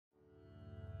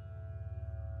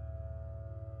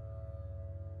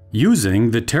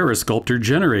Using the TerreSculptor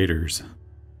generators.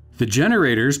 The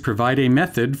generators provide a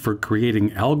method for creating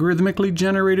algorithmically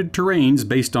generated terrains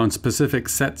based on specific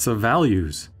sets of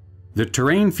values. The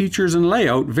terrain features and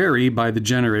layout vary by the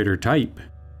generator type.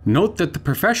 Note that the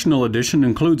Professional Edition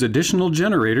includes additional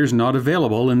generators not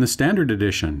available in the Standard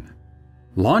Edition.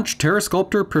 Launch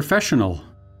TerreSculptor Professional.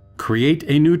 Create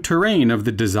a new terrain of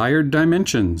the desired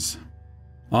dimensions.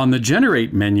 On the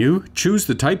Generate menu, choose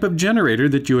the type of generator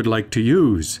that you would like to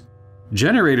use.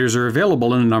 Generators are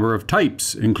available in a number of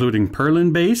types, including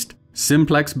Perlin-based,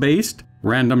 Simplex-based,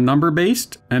 random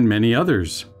number-based, and many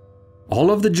others.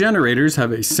 All of the generators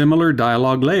have a similar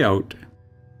dialog layout.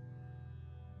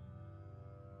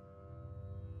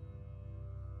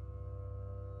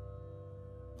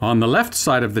 On the left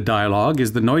side of the dialog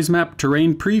is the Noisemap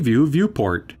Terrain Preview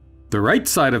viewport. The right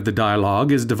side of the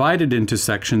dialog is divided into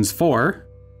sections for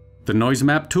the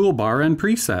Noisemap toolbar and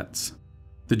presets,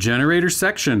 the generator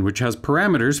section, which has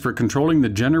parameters for controlling the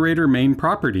generator main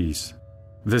properties,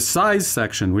 the size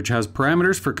section, which has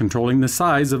parameters for controlling the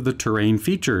size of the terrain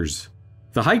features,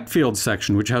 the height field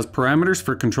section, which has parameters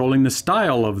for controlling the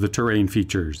style of the terrain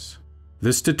features,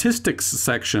 the statistics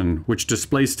section, which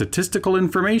displays statistical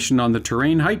information on the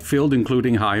terrain height field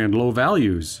including high and low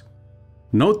values.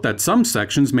 Note that some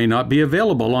sections may not be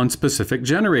available on specific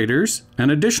generators,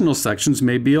 and additional sections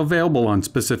may be available on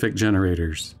specific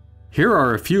generators. Here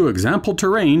are a few example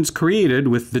terrains created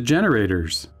with the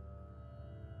generators.